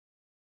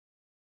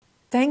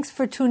Thanks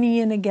for tuning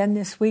in again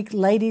this week,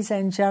 ladies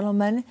and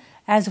gentlemen,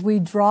 as we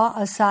draw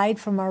aside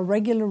from our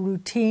regular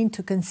routine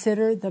to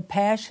consider the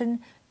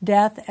passion,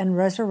 death, and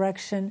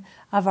resurrection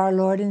of our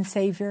Lord and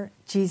Savior,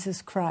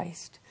 Jesus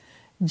Christ.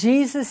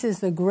 Jesus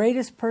is the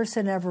greatest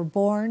person ever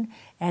born,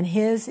 and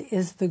His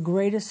is the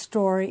greatest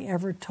story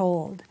ever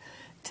told.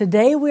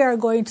 Today we are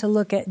going to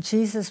look at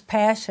Jesus'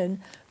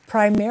 passion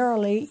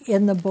primarily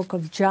in the book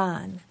of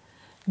John.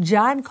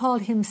 John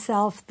called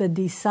himself the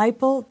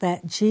disciple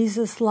that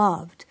Jesus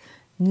loved.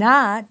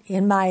 Not,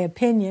 in my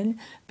opinion,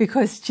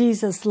 because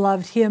Jesus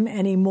loved him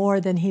any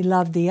more than he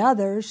loved the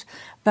others,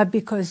 but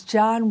because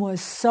John was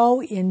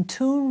so in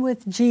tune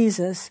with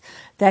Jesus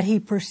that he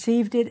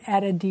perceived it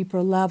at a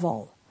deeper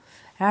level.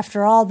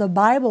 After all, the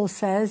Bible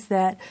says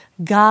that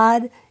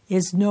God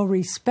is no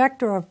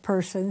respecter of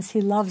persons.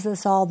 He loves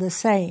us all the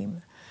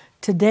same.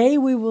 Today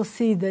we will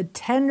see the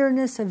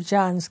tenderness of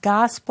John's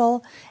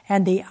gospel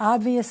and the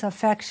obvious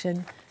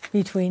affection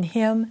between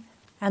him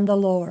and the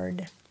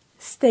Lord.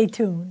 Stay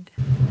tuned.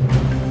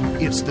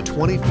 It's the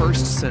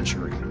 21st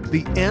century,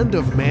 the end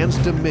of man's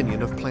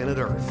dominion of planet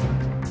Earth.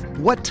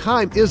 What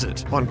time is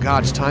it on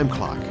God's time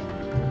clock?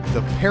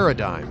 The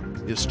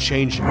paradigm is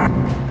changing.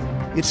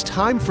 It's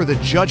time for the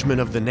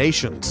judgment of the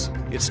nations.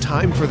 It's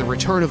time for the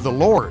return of the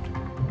Lord.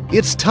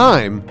 It's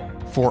time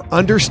for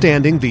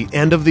Understanding the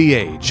End of the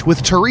Age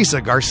with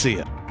Theresa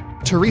Garcia.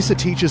 Theresa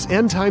teaches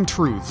end-time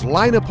truths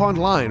line upon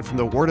line from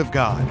the Word of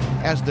God.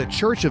 As the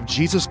Church of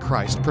Jesus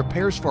Christ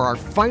prepares for our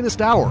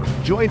finest hour,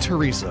 join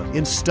Theresa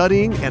in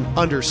studying and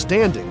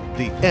understanding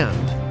the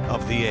end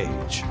of the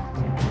age.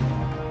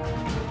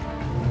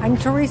 I'm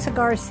Theresa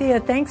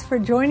Garcia. Thanks for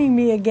joining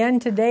me again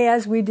today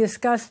as we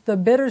discuss the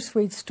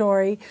bittersweet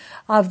story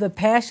of the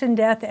passion,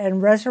 death,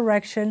 and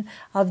resurrection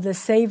of the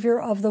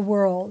Savior of the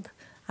world.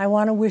 I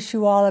want to wish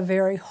you all a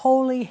very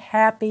holy,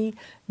 happy,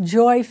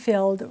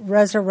 joy-filled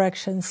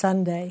Resurrection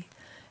Sunday.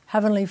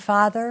 Heavenly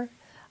Father,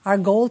 our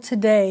goal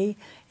today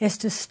is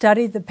to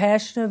study the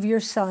passion of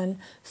your Son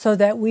so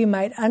that we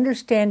might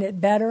understand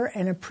it better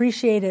and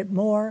appreciate it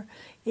more.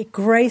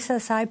 Grace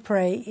us, I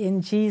pray,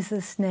 in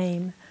Jesus'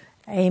 name.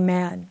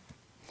 Amen.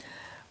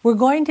 We're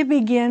going to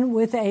begin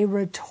with a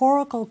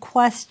rhetorical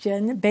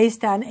question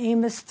based on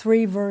Amos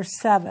 3, verse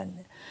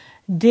 7.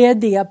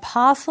 Did the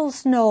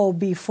apostles know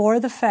before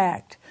the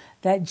fact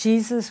that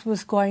Jesus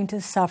was going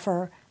to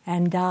suffer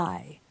and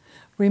die?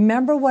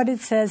 Remember what it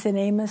says in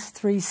Amos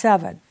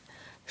 3:7.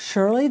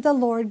 Surely the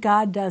Lord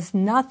God does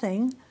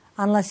nothing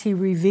unless He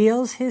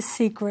reveals His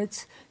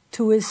secrets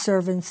to His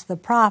servants the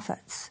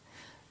prophets.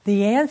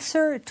 The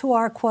answer to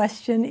our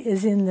question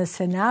is in the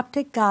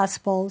Synoptic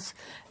Gospels.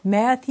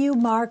 Matthew,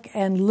 Mark,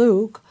 and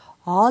Luke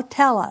all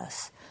tell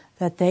us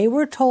that they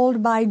were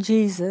told by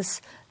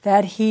Jesus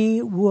that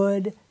He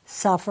would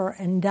suffer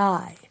and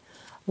die.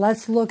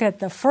 Let's look at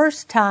the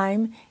first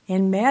time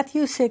in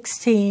Matthew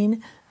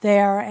 16. They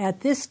are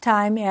at this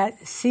time at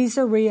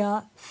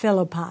Caesarea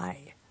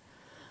Philippi.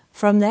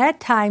 From that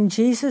time,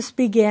 Jesus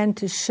began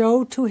to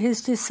show to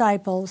His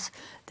disciples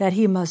that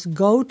He must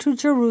go to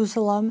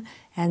Jerusalem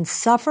and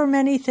suffer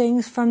many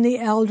things from the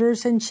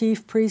elders and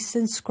chief priests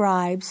and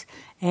scribes,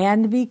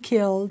 and be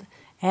killed,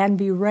 and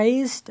be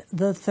raised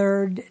the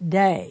third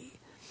day.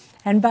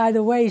 And by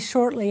the way,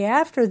 shortly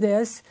after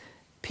this,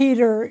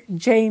 Peter,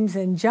 James,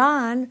 and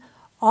John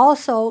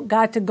also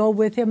got to go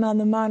with Him on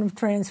the Mount of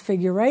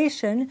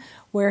Transfiguration,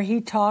 where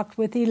He talked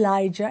with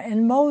Elijah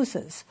and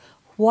Moses.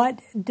 What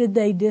did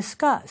they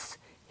discuss?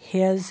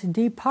 His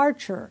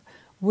departure,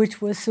 which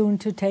was soon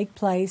to take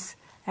place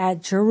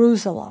at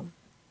Jerusalem.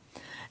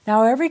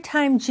 Now, every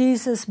time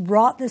Jesus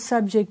brought the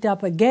subject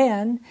up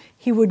again,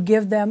 He would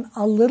give them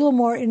a little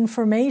more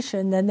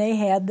information than they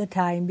had the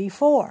time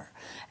before.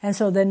 And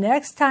so the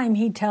next time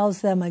He tells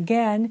them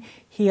again,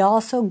 He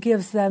also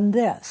gives them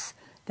this,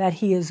 that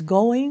He is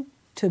going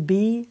to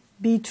be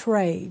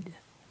betrayed.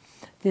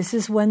 This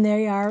is when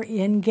they are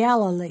in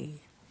Galilee.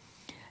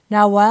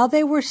 Now, while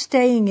they were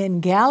staying in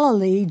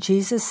Galilee,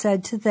 Jesus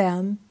said to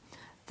them,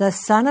 the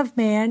Son of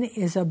Man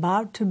is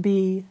about to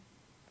be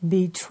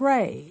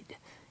betrayed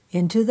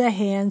into the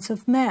hands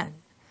of men,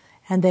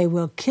 and they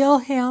will kill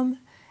Him,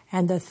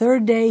 and the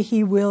third day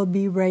He will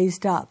be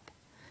raised up.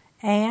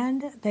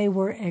 And they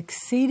were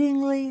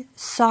exceedingly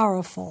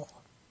sorrowful.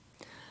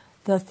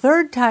 The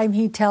third time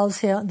He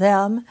tells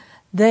them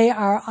they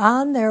are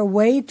on their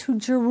way to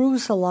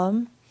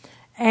Jerusalem,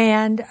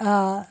 and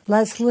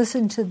let's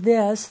listen to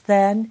this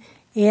then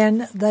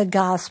in the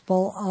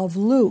Gospel of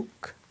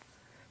Luke.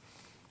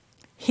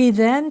 He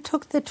then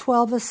took the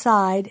 12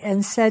 aside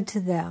and said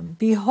to them,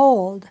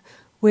 Behold,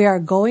 we are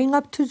going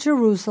up to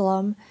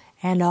Jerusalem,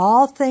 and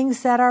all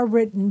things that are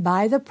written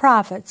by the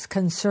prophets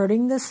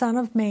concerning the Son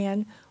of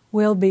Man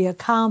will be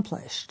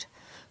accomplished.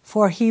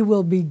 For He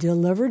will be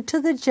delivered to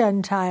the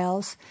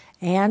Gentiles,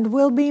 and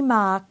will be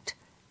mocked,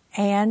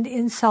 and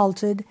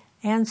insulted,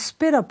 and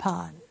spit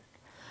upon.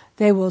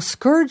 They will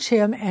scourge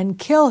Him and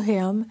kill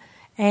Him,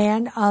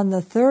 and on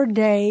the third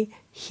day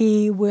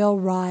He will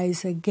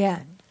rise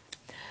again.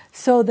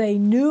 So they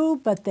knew,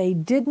 but they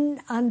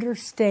didn't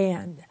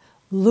understand.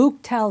 Luke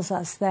tells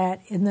us that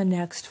in the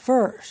next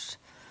verse.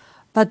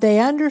 But they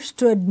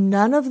understood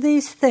none of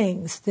these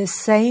things. This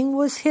saying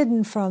was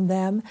hidden from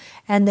them,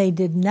 and they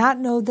did not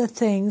know the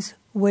things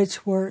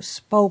which were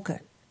spoken.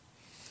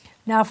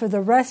 Now, for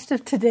the rest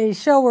of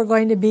today's show, we're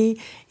going to be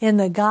in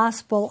the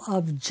Gospel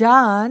of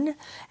John,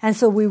 and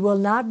so we will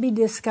not be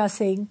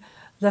discussing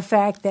the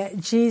fact that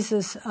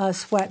Jesus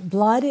sweat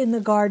blood in the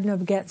Garden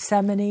of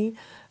Gethsemane,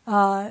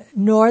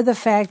 nor the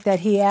fact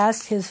that he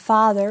asked his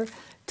Father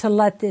to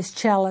let this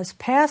chalice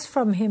pass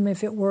from him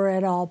if it were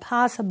at all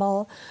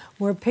possible.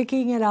 We're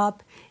picking it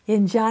up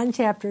in John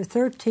chapter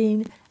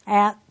 13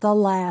 at the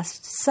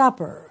Last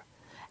Supper.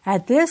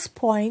 At this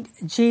point,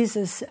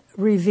 Jesus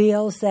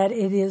reveals that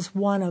it is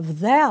one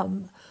of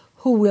them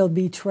who will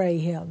betray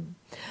him.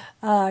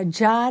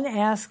 John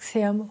asks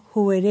him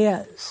who it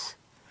is.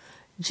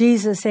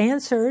 Jesus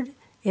answered,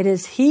 "It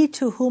is he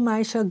to whom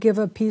I shall give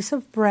a piece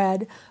of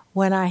bread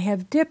when I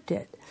have dipped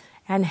it."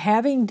 And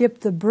having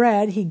dipped the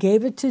bread, he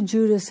gave it to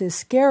Judas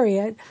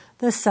Iscariot,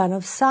 the son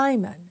of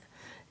Simon.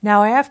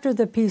 Now after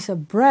the piece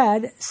of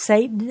bread,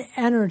 Satan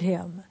entered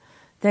him.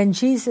 Then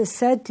Jesus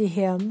said to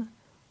him,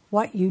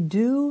 "What you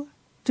do,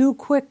 do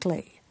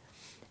quickly."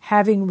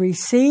 Having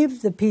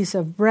received the piece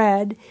of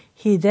bread,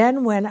 he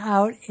then went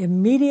out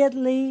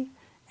immediately,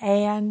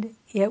 and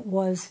it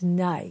was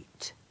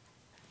night.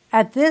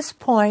 At this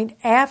point,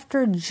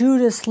 after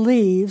Judas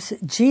leaves,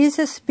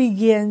 Jesus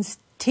begins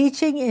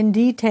teaching in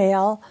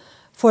detail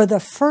for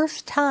the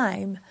first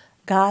time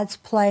God's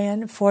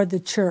plan for the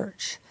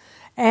church.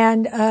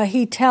 And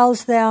he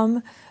tells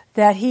them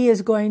that he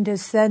is going to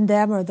send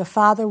them, or the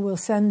Father will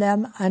send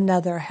them,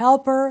 another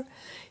helper.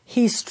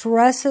 He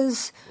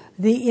stresses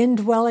the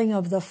indwelling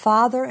of the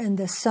Father and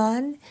the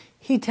Son.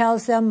 He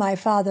tells them, "My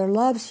Father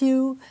loves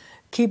you.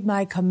 Keep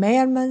my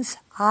commandments.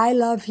 I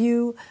love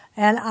you,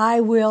 and I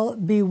will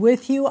be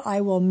with you. I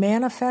will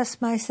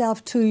manifest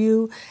myself to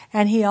you."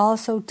 And he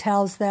also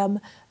tells them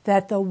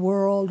that the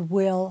world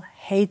will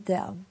hate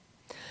them.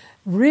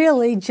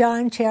 Really,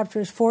 John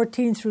chapters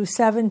 14 through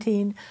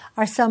 17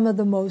 are some of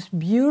the most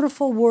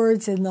beautiful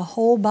words in the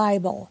whole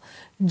Bible.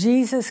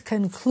 Jesus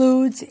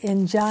concludes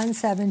in John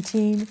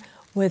 17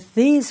 with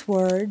these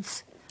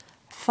words,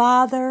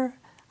 "Father,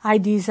 I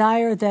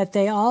desire that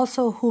they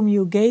also whom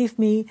you gave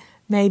me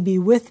may be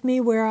with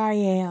me where I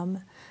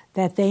am,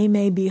 that they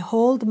may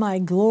behold my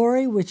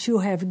glory which you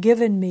have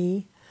given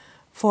me,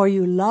 for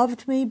you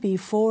loved me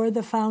before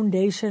the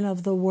foundation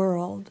of the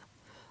world.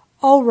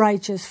 O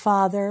righteous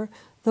Father,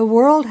 the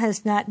world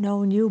has not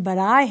known you, but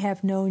I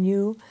have known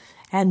you,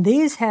 and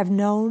these have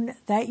known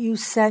that you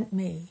sent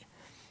me.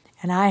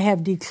 And I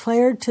have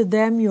declared to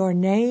them your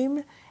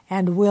name,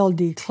 and will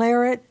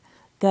declare it,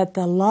 that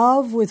the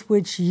love with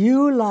which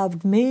you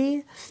loved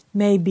me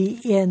may be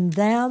in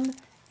them,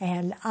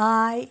 and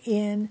I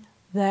in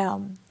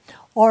them."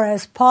 Or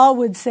as Paul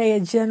would say a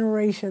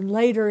generation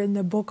later in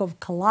the book of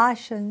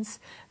Colossians,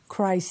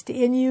 "Christ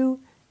in you,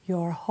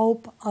 your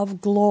hope of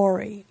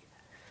glory."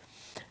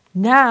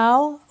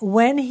 Now,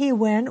 when he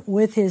went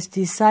with his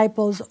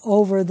disciples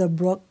over the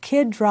brook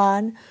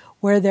Kidron,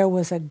 where there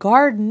was a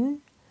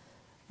garden,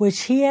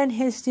 which he and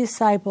his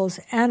disciples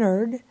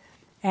entered,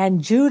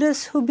 and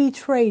Judas, who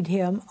betrayed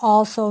him,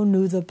 also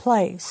knew the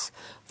place,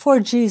 for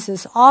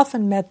Jesus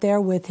often met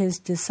there with his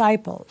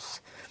disciples.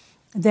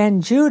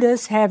 Then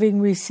Judas, having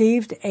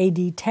received a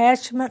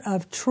detachment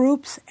of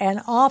troops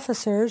and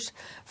officers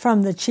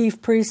from the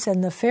chief priests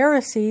and the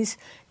Pharisees,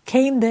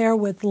 came there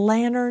with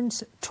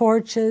lanterns,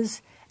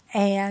 torches,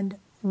 and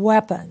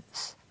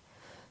weapons.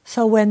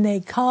 So when they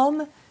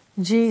come,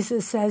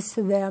 Jesus says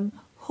to them,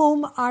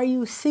 "Whom are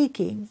you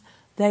seeking?"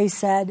 They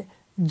said,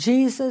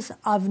 "Jesus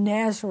of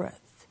Nazareth."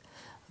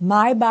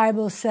 My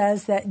Bible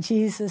says that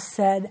Jesus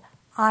said,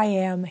 "I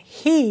am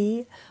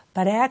he,"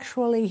 but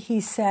actually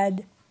he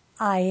said,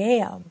 "I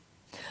am."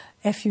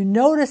 If you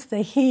notice,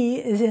 the he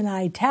is in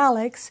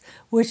italics,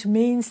 which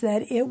means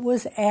that it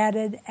was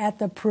added at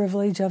the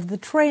privilege of the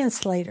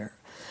translator.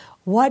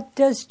 What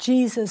does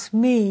Jesus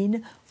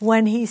mean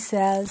when he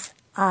says,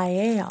 "I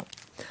am"?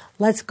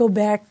 Let's go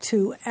back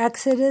to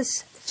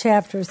Exodus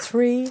chapter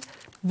 3,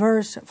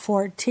 verse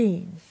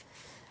 14.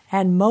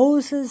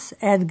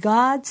 And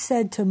God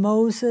said to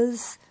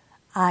Moses,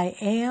 "I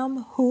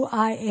am who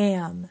I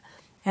am."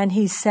 And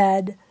he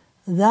said,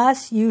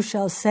 "Thus you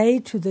shall say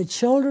to the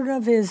children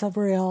of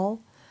Israel,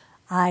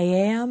 I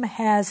am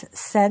has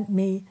sent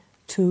me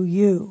to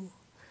you."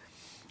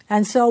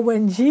 And so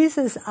when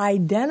Jesus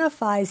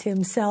identifies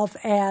himself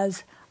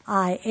as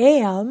 "I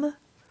am"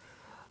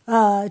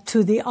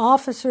 to the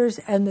officers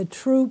and the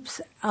troops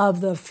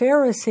of the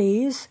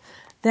Pharisees,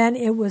 then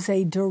it was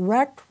a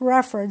direct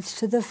reference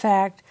to the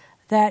fact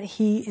that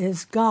he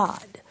is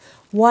God.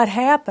 What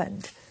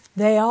happened?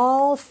 They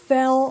all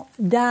fell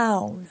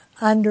down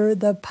under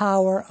the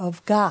power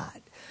of God.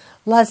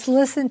 Let's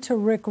listen to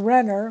Rick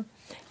Renner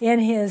in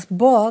his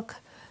book,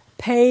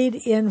 Paid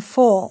in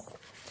Full.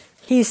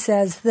 He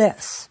says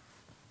this: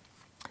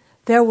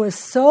 there was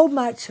so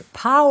much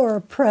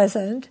power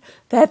present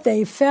that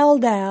they fell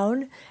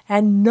down,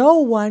 and no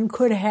one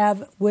could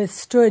have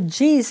withstood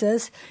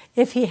Jesus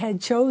if he had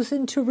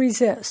chosen to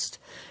resist.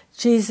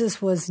 Jesus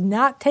was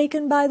not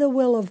taken by the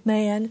will of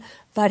man,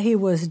 but he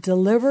was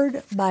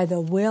delivered by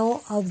the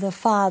will of the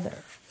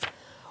Father.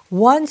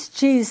 Once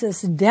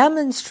Jesus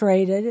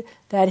demonstrated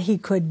that he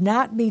could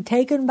not be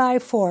taken by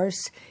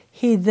force,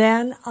 he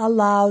then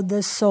allowed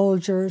the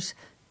soldiers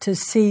to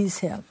seize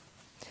him.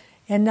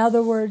 In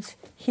other words,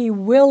 he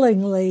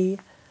willingly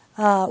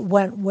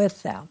went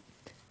with them.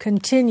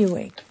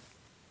 Continuing.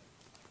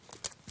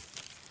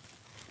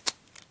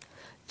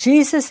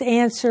 Jesus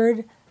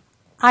answered,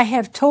 I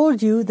have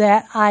told you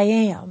that I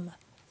am.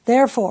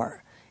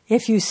 Therefore,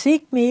 if you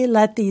seek me,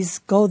 let these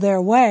go their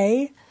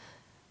way,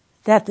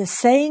 that the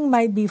saying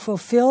might be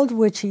fulfilled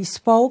which he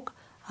spoke,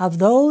 of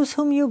those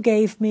whom you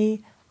gave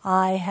me,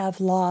 I have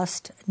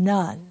lost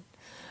none.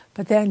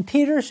 But then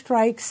Peter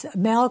strikes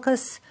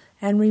Malchus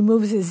and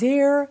removes his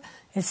ear.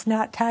 It's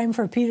not time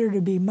for Peter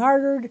to be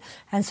martyred,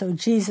 and so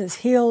Jesus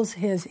heals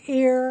his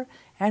ear,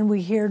 and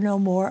we hear no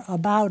more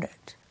about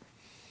it.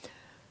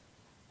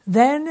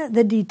 Then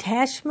the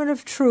detachment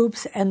of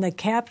troops and the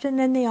captain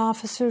and the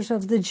officers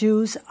of the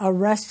Jews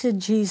arrested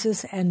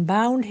Jesus and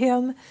bound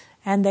him,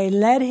 and they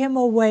led him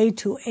away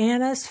to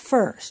Annas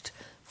first,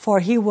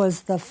 for he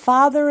was the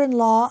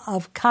father-in-law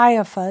of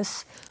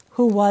Caiaphas,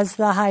 who was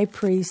the high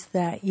priest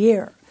that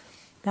year.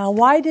 Now,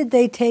 why did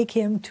they take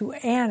him to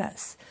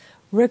Annas?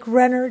 Rick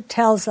Renner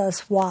tells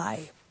us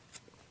why.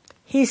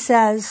 He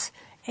says,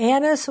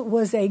 Annas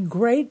was a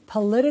great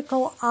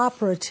political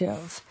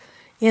operative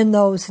in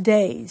those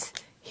days.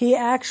 He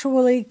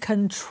actually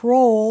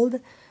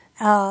controlled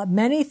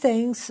many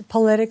things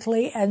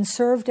politically and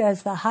served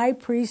as the high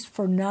priest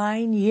for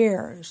 9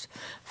 years.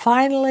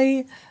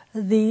 Finally,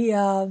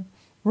 the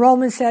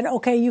Romans said,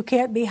 okay, you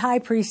can't be high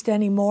priest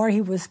anymore.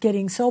 He was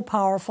getting so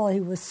powerful. He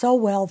was so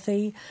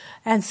wealthy.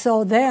 And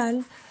so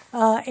then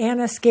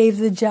Annas gave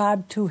the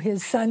job to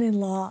his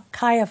son-in-law,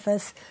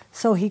 Caiaphas,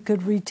 so he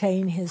could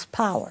retain his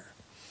power.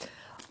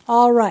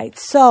 All right,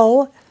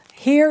 so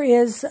here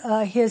is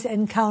his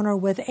encounter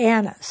with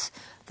Annas.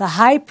 The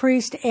high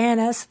priest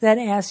Annas then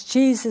asked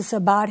Jesus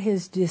about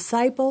his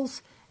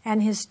disciples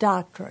and his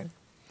doctrine.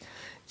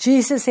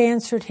 Jesus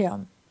answered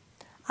him,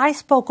 I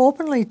spoke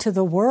openly to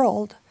the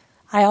world.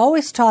 I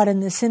always taught in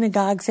the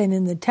synagogues and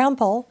in the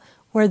temple,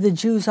 where the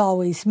Jews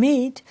always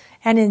meet,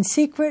 and in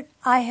secret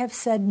I have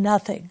said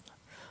nothing.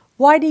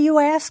 Why do you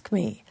ask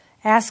me?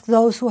 Ask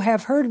those who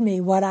have heard me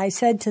what I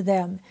said to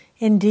them.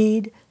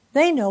 Indeed,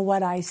 they know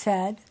what I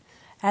said.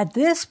 At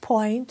this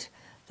point,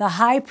 the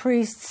high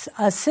priest's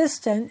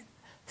assistant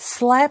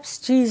slaps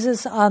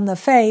Jesus on the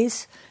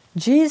face.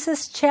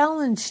 Jesus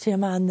challenged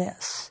him on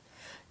this.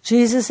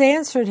 Jesus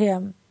answered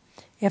him,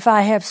 If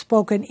I have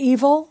spoken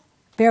evil,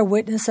 bear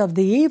witness of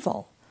the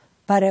evil.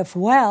 But if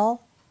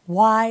well,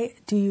 why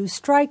do you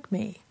strike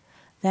me?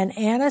 Then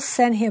Annas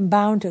sent him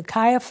bound to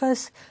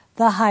Caiaphas,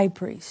 the high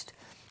priest.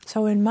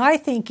 So in my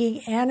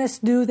thinking,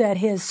 Annas knew that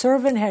his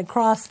servant had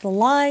crossed the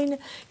line.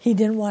 He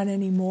didn't want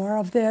any more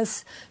of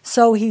this,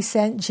 so he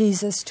sent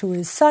Jesus to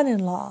his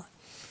son-in-law.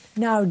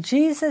 Now,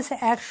 Jesus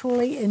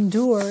actually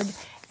endured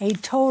a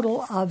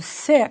total of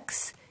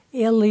 6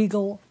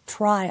 illegal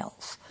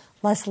trials.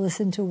 Let's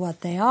listen to what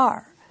they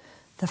are.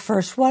 The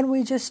first one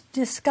we just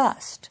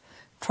discussed,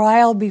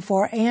 trial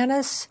before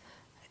Annas,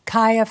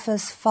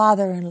 Caiaphas'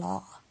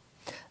 father-in-law.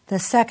 The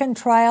second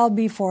trial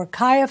before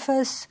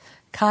Caiaphas,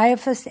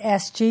 Caiaphas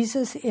asked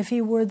Jesus if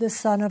he were the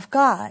Son of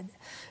God.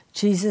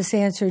 Jesus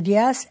answered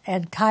yes,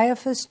 and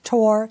Caiaphas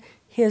tore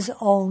his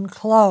own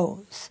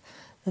clothes.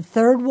 The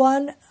third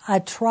one, a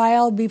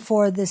trial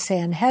before the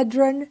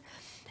Sanhedrin.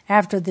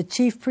 After the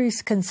chief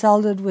priests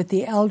consulted with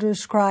the elder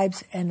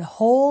scribes and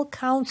whole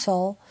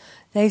council,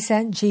 they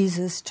sent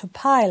Jesus to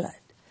Pilate.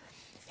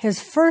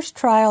 His first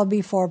trial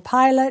before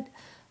Pilate,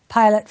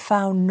 Pilate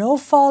found no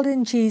fault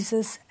in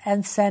Jesus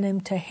and sent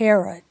him to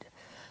Herod.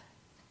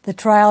 The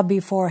trial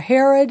before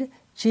Herod,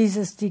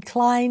 Jesus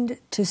declined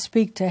to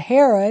speak to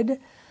Herod,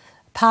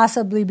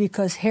 possibly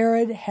because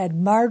Herod had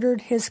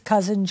martyred his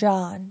cousin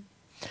John.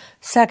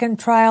 Second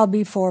trial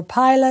before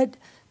Pilate,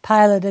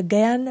 Pilate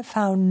again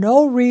found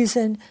no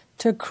reason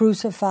to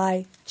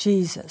crucify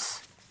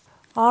Jesus.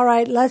 All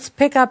right, let's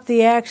pick up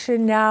the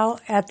action now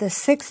at the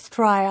 6th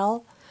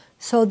trial.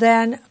 So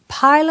then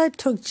Pilate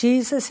took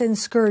Jesus and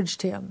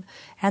scourged him,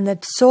 and the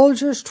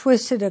soldiers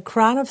twisted a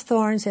crown of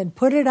thorns and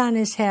put it on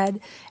his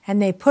head,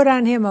 and they put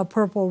on him a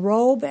purple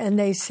robe, and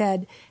they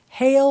said,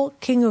 Hail,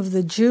 King of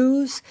the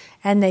Jews!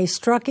 And they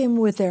struck him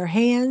with their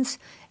hands.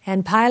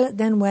 And Pilate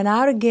then went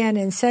out again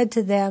and said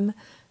to them,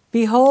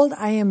 Behold,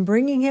 I am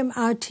bringing him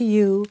out to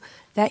you,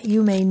 that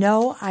you may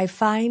know I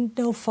find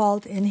no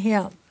fault in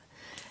him.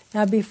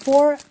 Now,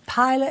 before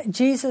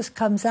Jesus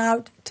comes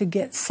out to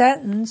get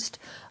sentenced,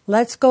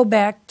 let's go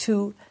back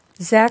to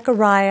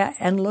Zechariah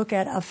and look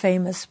at a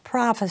famous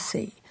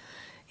prophecy.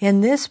 In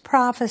this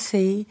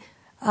prophecy,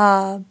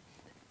 the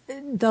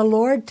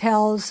Lord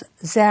tells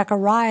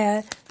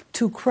Zechariah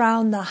to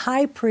crown the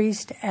high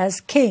priest as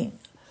king.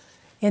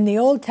 In the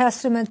Old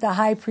Testament, the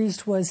high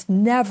priest was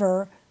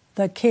never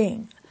the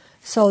king.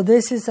 So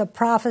this is a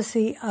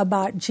prophecy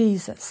about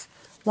Jesus.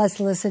 Let's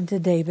listen to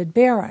David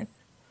Barron.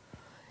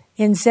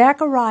 In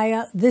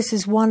Zechariah, this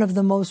is one of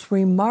the most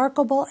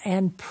remarkable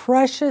and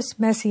precious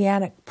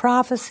messianic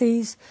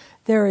prophecies.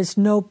 There is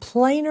no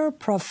plainer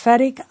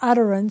prophetic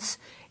utterance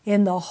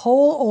in the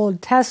whole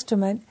Old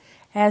Testament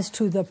as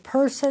to the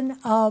person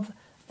of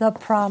the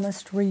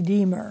promised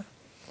Redeemer.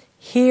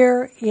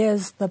 Here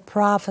is the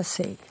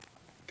prophecy.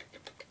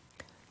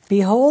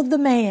 Behold the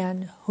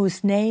man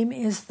whose name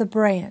is the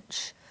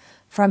branch.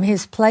 From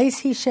his place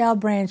he shall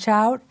branch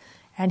out,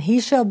 and he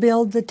shall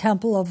build the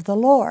temple of the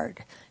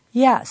Lord.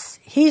 Yes,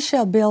 he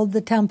shall build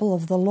the temple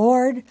of the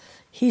Lord.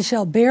 He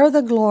shall bear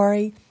the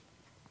glory,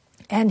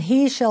 and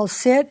he shall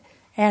sit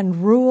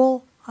and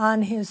rule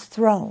on his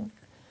throne.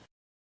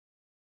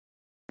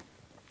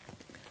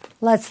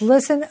 Let's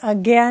listen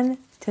again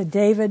to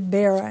David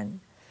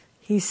Barron.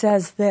 He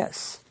says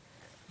this,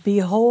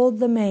 behold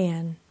the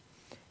man,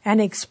 an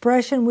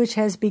expression which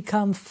has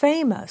become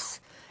famous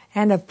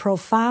and of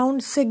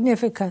profound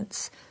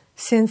significance,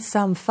 since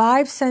some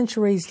 5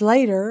 centuries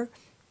later,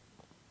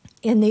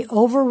 in the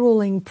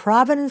overruling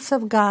providence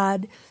of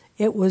God,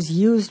 it was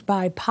used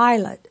by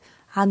Pilate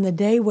on the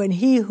day when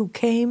he who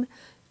came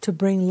to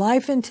bring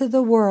life into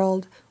the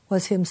world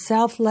was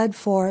himself led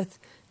forth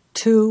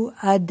to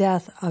a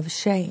death of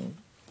shame.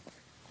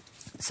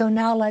 So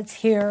now let's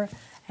hear,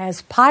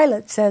 as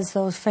Pilate says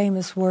those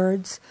famous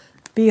words,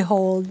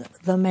 behold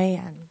the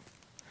man.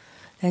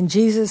 Then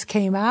Jesus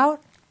came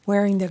out,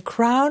 wearing the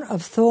crown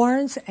of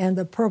thorns and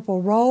the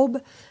purple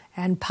robe,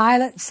 and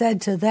Pilate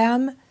said to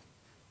them,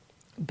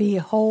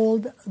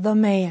 behold the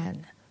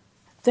man.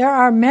 There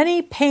are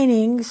many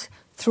paintings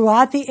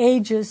throughout the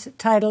ages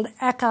titled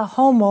Ecce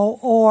Homo,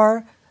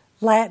 or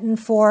Latin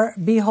for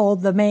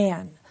behold the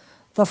man.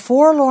 The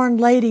forlorn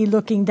lady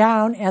looking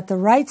down at the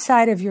right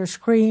side of your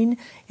screen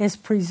is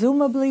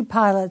presumably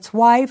Pilate's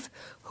wife,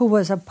 who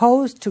was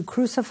opposed to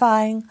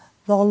crucifying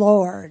the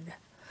Lord.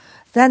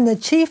 Then the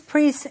chief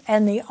priests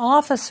and the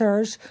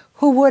officers,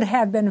 who would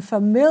have been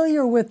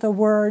familiar with the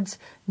words,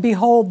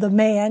 behold the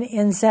man,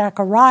 in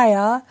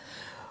Zechariah,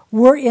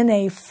 were in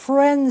a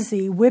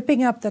frenzy,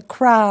 whipping up the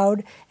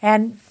crowd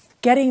and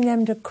getting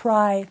them to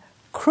cry,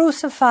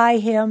 crucify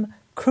him,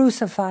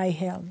 crucify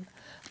him.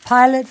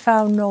 Pilate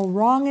found no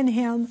wrong in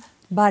him,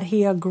 but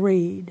he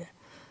agreed.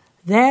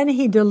 Then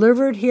he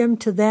delivered him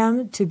to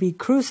them to be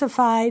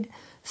crucified,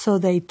 so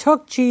they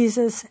took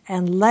Jesus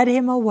and led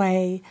him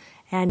away,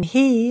 and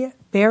he,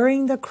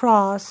 bearing the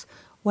cross,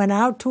 went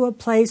out to a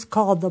place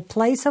called the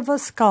place of a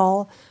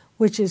skull,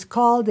 which is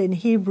called in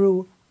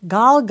Hebrew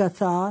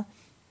Golgotha,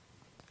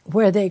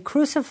 where they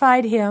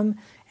crucified him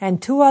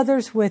and 2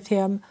 others with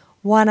him,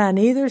 one on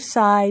either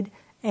side,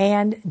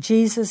 and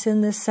Jesus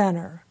in the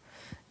center.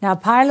 Now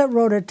Pilate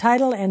wrote a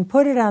title and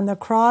put it on the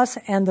cross,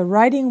 and the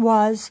writing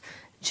was,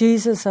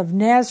 Jesus of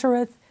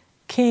Nazareth,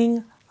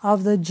 King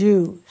of the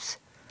Jews.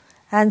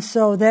 And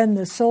so then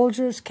the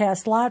soldiers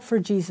cast lot for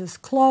Jesus'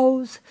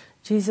 clothes.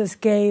 Jesus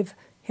gave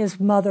his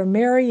mother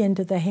Mary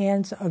into the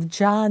hands of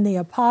John the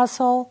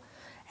Apostle.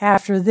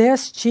 After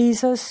this,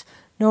 Jesus,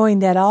 knowing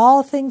that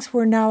all things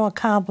were now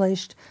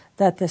accomplished,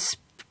 that the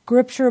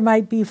scripture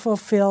might be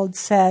fulfilled,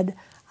 said,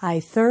 I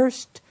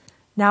thirst.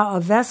 Now a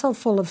vessel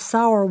full of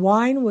sour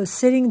wine was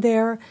sitting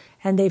there,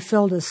 and they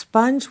filled a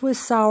sponge with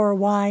sour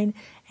wine,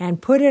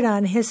 and put it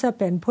on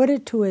hyssop, and put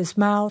it to his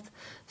mouth.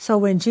 So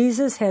when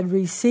Jesus had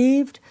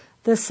received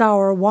the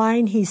sour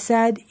wine, he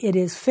said, it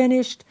is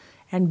finished,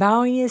 and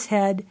bowing his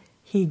head,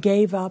 he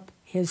gave up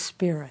his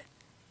spirit.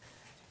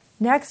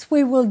 Next,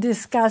 we will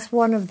discuss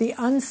one of the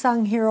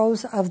unsung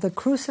heroes of the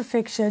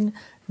crucifixion,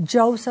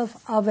 Joseph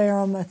of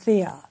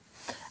Arimathea.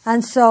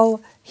 And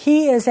so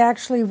he is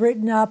actually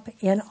written up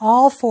in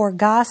all 4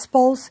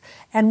 Gospels,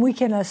 and we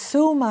can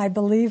assume, I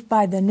believe,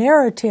 by the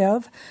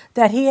narrative,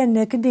 that he and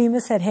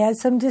Nicodemus had had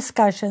some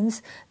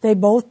discussions. They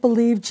both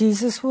believed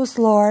Jesus was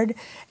Lord,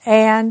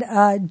 and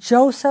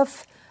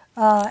Joseph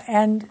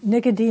and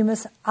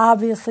Nicodemus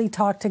obviously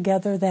talked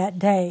together that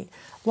day.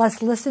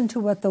 Let's listen to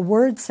what the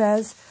Word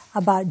says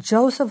about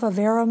Joseph of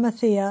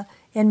Arimathea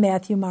in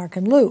Matthew, Mark,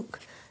 and Luke.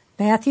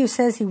 Matthew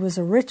says he was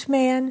a rich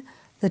man.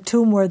 The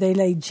tomb where they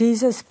laid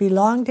Jesus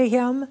belonged to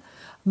him.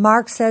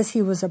 Mark says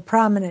he was a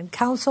prominent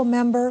council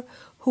member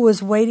who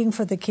was waiting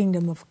for the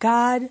kingdom of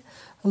God.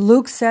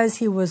 Luke says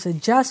he was a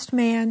just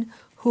man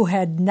who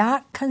had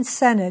not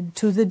consented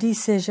to the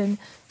decision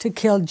to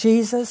kill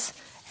Jesus,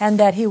 and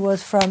that he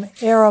was from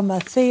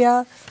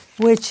Arimathea,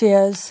 which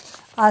is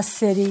a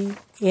city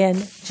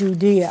in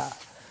Judea.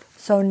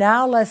 So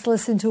now let's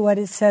listen to what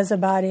it says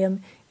about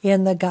him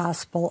in the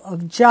Gospel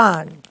of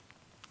John.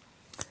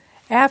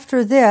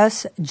 After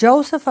this,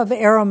 Joseph of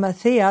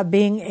Arimathea,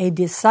 being a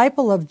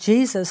disciple of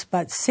Jesus,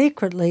 but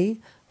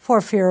secretly,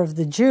 for fear of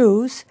the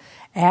Jews,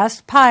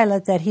 asked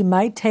Pilate that he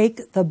might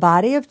take the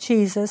body of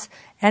Jesus,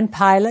 and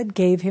Pilate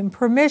gave him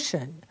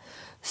permission.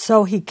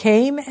 So he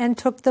came and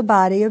took the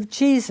body of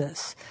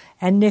Jesus,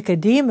 and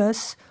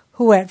Nicodemus,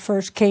 who at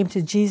first came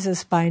to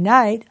Jesus by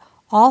night,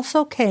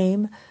 also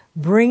came,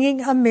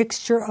 bringing a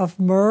mixture of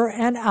myrrh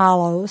and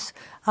aloes,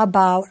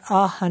 about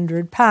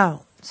 100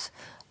 pounds.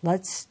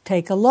 Let's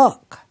take a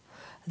look.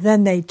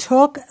 Then they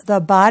took the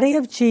body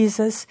of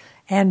Jesus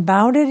and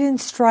bound it in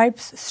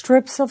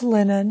strips of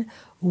linen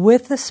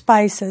with the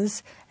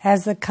spices,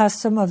 as the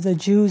custom of the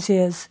Jews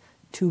is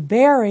to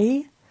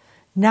bury.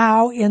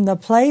 Now in the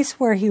place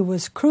where he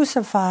was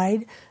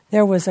crucified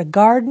there was a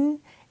garden,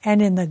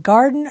 and in the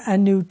garden a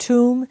new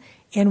tomb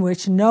in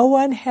which no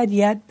one had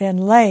yet been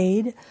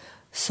laid.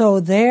 So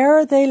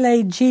there they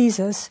laid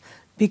Jesus,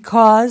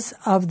 because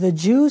of the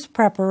Jews'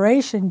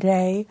 preparation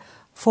day,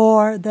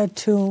 for the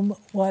tomb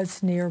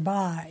was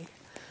nearby.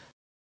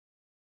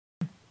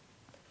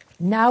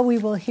 Now we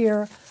will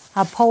hear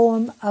a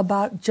poem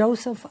about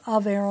Joseph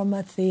of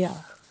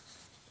Arimathea.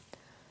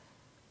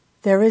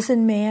 There is a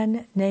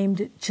man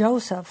named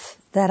Joseph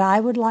that I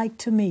would like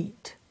to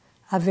meet,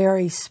 a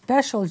very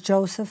special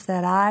Joseph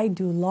that I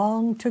do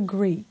long to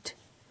greet.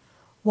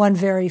 One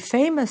very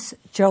famous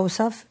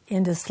Joseph,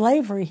 into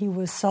slavery he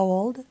was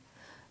sold,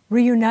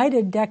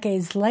 reunited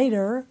decades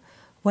later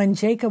when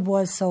Jacob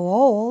was so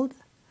old.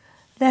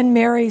 Then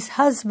Mary's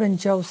husband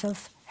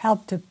Joseph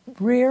helped to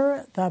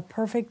rear the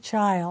perfect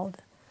child,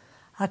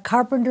 a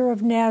carpenter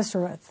of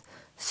Nazareth,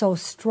 so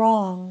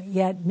strong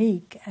yet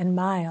meek and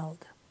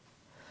mild.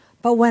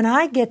 But when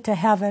I get to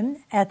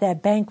heaven, at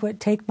that banquet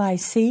take my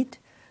seat,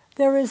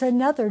 there is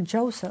another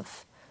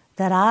Joseph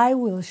that I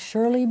will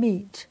surely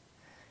meet.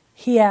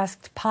 He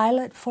asked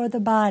Pilate for the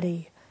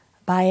body.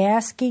 By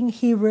asking,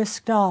 he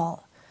risked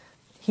all.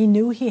 He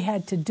knew he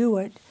had to do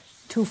it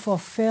to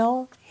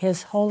fulfill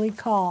his holy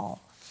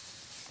call.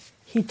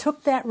 He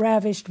took that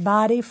ravished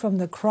body from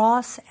the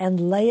cross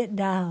and lay it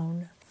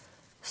down,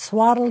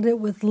 swaddled it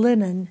with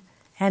linen,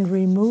 and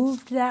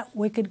removed that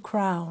wicked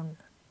crown.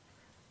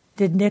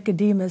 Did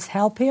Nicodemus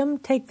help him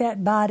take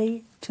that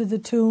body to the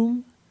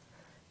tomb?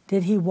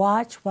 Did he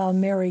watch while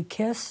Mary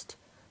kissed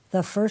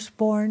the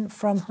firstborn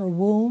from her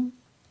womb?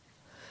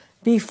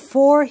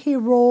 Before he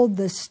rolled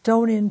the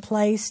stone in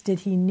place,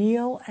 did he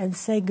kneel and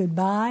say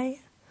goodbye?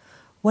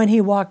 When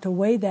he walked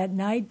away that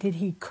night, did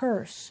he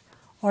curse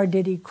or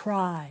did he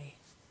cry?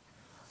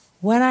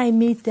 When I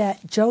meet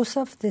that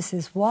Joseph, this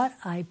is what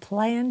I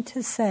plan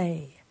to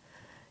say.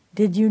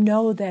 Did you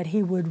know that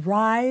he would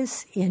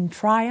rise in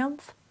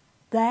triumph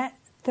that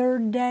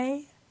third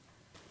day?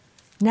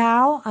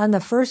 Now, on the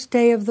first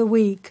day of the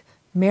week,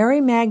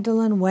 Mary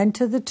Magdalene went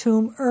to the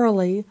tomb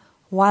early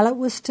while it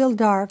was still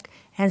dark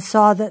and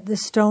saw that the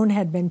stone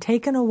had been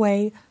taken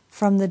away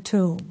from the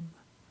tomb.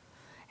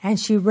 And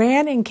she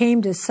ran and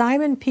came to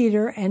Simon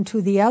Peter and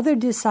to the other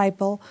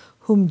disciple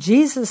whom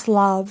Jesus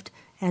loved,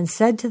 and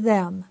said to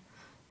them,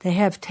 They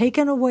have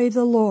taken away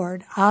the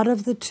Lord out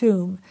of the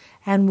tomb,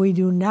 and we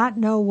do not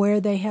know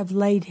where they have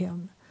laid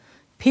him.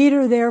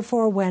 Peter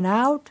therefore went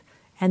out,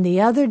 and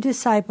the other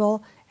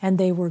disciple, and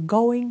they were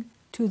going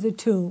to the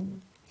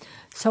tomb.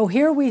 So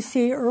here we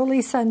see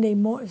early Sunday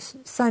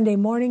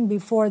morning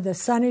before the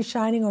sun is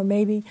shining, or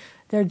maybe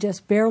they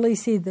just barely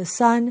see the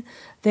sun.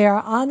 They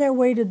are on their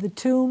way to the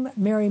tomb.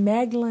 Mary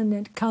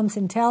Magdalene comes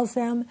and tells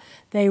them.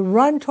 They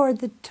run toward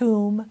the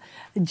tomb.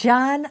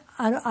 John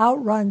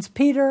outruns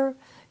Peter.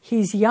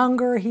 He's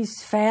younger,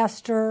 he's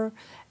faster,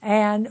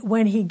 and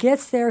when he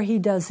gets there, he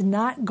does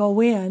not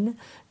go in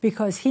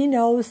because he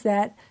knows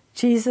that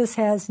Jesus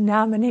has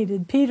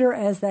nominated Peter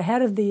as the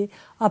head of the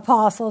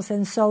apostles,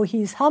 and so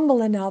he's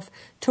humble enough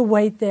to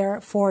wait there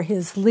for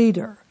his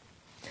leader.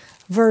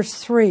 Verse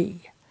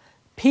 3,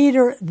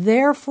 Peter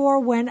therefore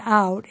went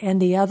out and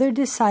the other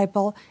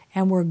disciple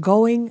and were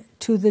going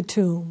to the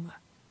tomb.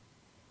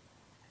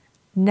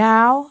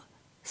 Now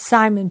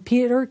Simon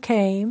Peter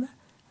came,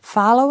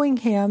 following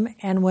him,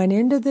 and went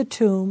into the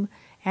tomb,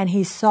 and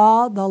he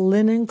saw the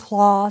linen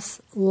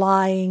cloths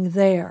lying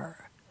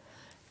there.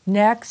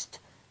 Next,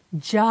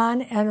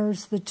 John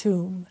enters the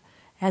tomb,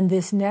 and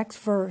this next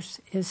verse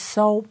is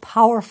so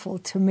powerful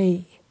to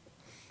me.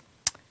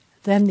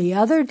 Then the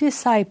other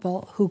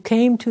disciple who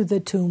came to the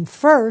tomb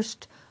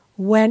first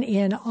went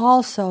in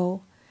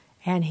also,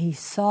 and he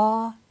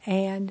saw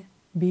and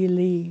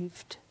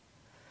believed.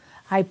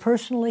 I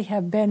personally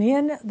have been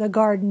in the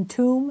garden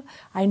tomb.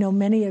 I know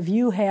many of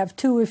you have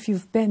too if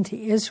you've been to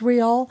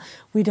Israel.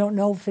 We don't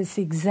know if it's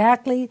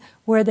exactly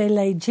where they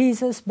laid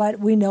Jesus,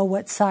 but we know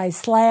what size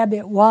slab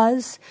it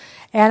was.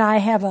 And I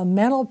have a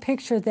mental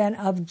picture then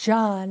of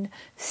John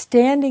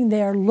standing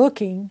there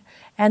looking,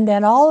 and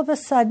then all of a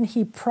sudden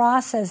he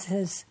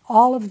processes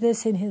all of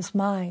this in his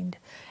mind,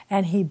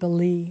 and he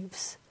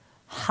believes.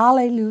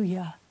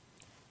 Hallelujah.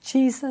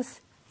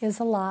 Jesus is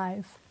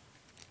alive.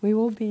 We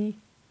will be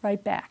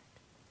right back.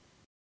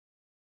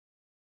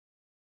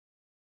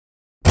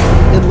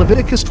 In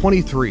Leviticus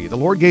 23, the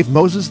Lord gave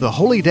Moses the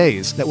holy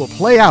days that will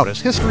play out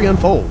as history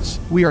unfolds.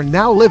 We are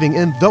now living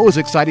in those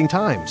exciting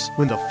times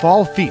when the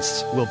fall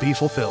feasts will be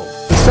fulfilled.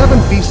 The 7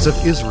 feasts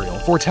of Israel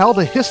foretell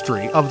the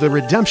history of the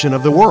redemption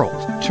of the world.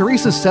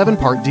 Theresa's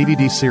 7-part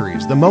DVD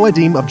series, The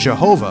Moedim of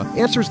Jehovah,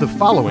 answers the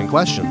following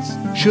questions.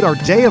 Should our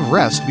day of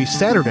rest be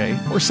Saturday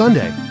or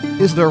Sunday?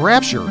 Is there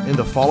rapture in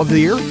the fall of the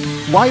year?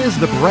 Why is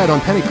the bread on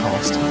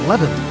Pentecost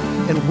leavened?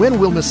 And when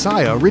will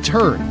Messiah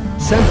return?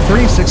 Send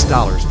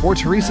 $36 for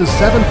Theresa's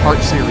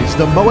 7-part series,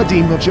 The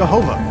Moedim of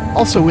Jehovah.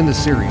 Also in the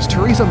series,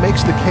 Theresa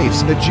makes the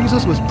case that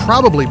Jesus was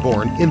probably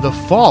born in the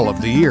fall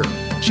of the year.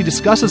 She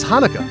discusses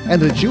Hanukkah and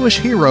the Jewish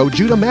hero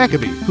Judah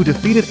Maccabee, who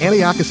defeated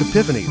Antiochus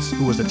Epiphanes,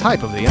 who was a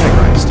type of the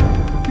Antichrist.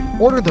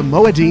 Order The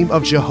Moedim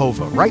of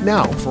Jehovah right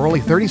now for only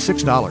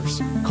 $36.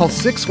 Call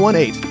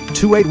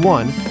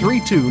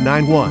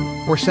 618-281-3291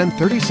 or send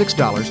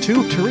 $36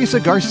 to Theresa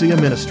Garcia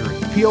Ministry,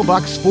 P.O.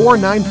 Box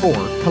 494,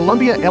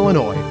 Columbia,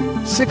 Illinois,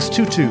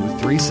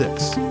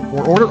 62236.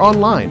 Or order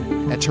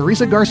online at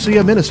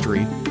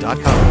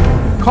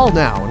teresagarciaministry.com. Call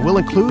now and we'll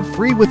include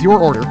free with your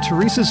order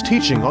Theresa's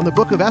teaching on the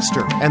book of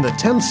Esther and the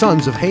 10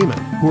 sons of Haman,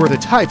 who are the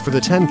type for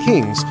the 10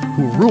 kings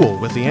who rule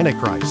with the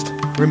Antichrist.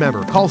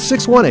 Remember, call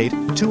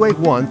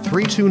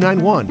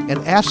 618-281-3291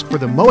 and ask for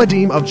the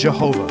Moedim of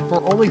Jehovah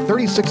for only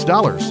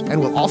 $36, and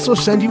we'll also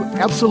send you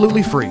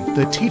absolutely free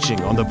the teaching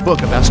on the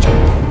book of Esther.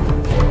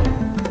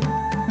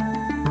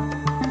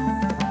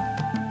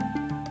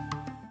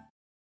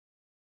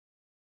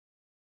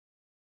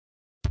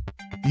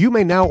 You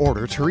may now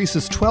order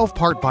Theresa's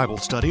 12-part Bible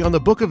study on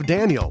the book of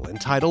Daniel,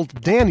 entitled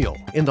Daniel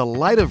in the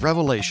Light of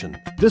Revelation.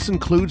 This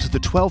includes the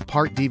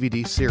 12-part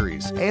DVD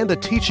series and a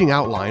teaching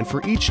outline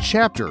for each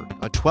chapter,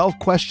 a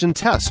 12-question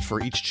test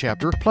for each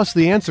chapter, plus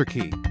the answer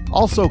key.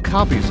 Also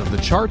copies of the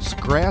charts,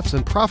 graphs,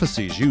 and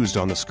prophecies used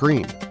on the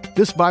screen.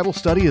 This Bible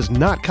study is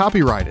not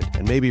copyrighted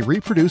and may be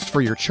reproduced for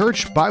your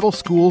church, Bible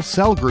school,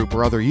 cell group,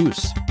 or other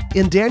use.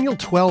 In Daniel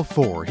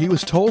 12:4, he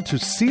was told to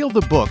seal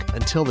the book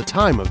until the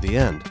time of the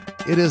end.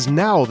 It is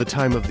now the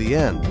time of the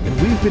end,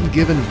 and we've been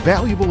given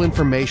valuable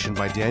information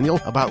by Daniel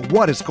about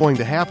what is going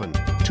to happen.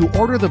 To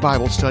order the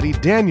Bible study,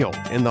 Daniel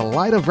in the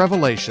Light of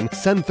Revelation,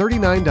 send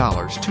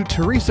 $39 to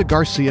Theresa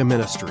Garcia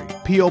Ministry,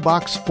 P.O.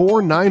 Box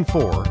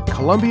 494,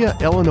 Columbia,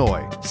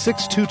 Illinois,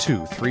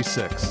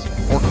 62236.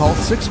 Or call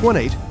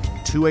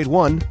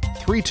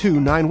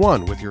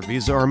 618-281-3291 with your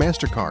Visa or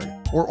MasterCard,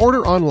 or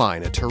order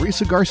online at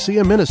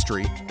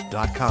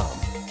teresagarciaministry.com.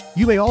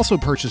 You may also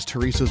purchase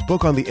Theresa's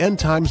book on the end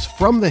times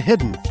from the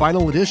Hidden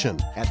Final Edition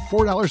at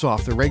 $4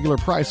 off the regular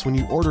price when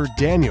you order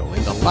Daniel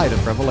in the Light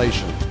of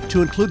Revelation.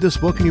 To include this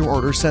book in your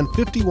order, send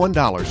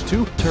 $51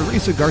 to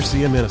Theresa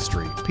Garcia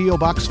Ministry, P.O.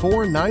 Box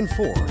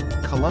 494,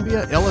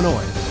 Columbia,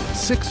 Illinois,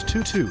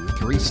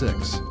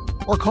 62236.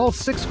 Or call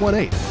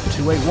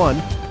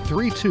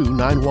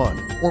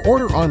 618-281-3291 or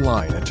order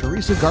online at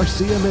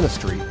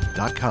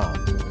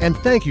teresagarciaministry.com. And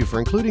thank you for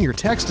including your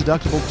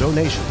tax-deductible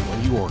donation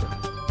when you order.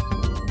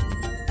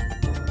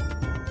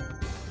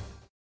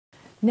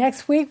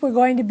 Next week, we're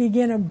going to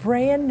begin a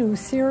brand new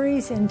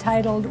series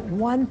entitled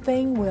One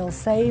Thing Will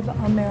Save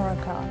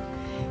America.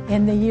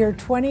 In the year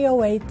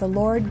 2008, the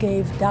Lord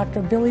gave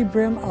Dr. Billy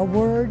Brim a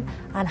word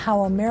on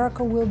how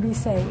America will be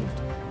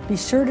saved. Be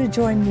sure to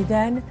join me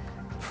then.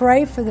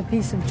 Pray for the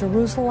peace of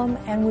Jerusalem,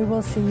 and we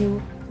will see you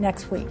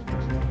next week.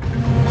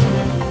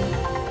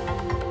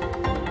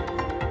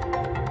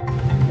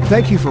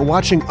 Thank you for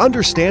watching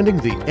Understanding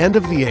the End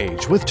of the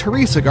Age with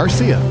Theresa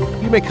Garcia.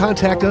 You may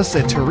contact us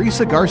at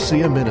Theresa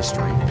Garcia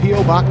Ministry,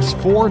 P.O. Box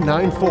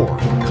 494,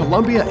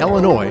 Columbia,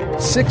 Illinois,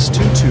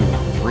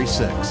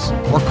 62236.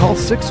 Or call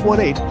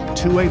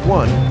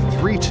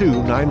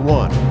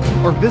 618-281-3291.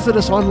 Or visit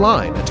us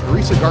online at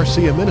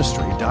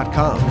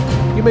teresagarciaministry.com.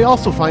 You may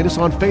also find us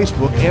on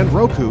Facebook and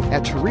Roku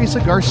at Theresa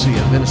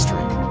Garcia Ministry.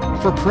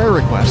 For prayer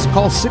requests,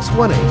 call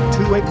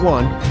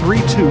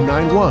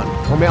 618-281-3291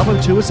 or mail them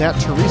to us at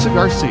Theresa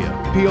Garcia,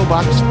 P.O.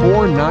 Box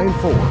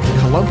 494,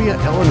 Columbia,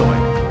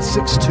 Illinois,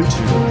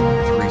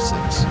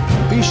 62236.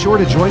 Be sure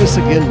to join us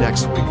again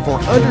next week for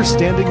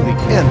Understanding the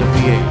End of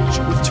the Age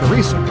with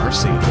Theresa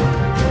Garcia.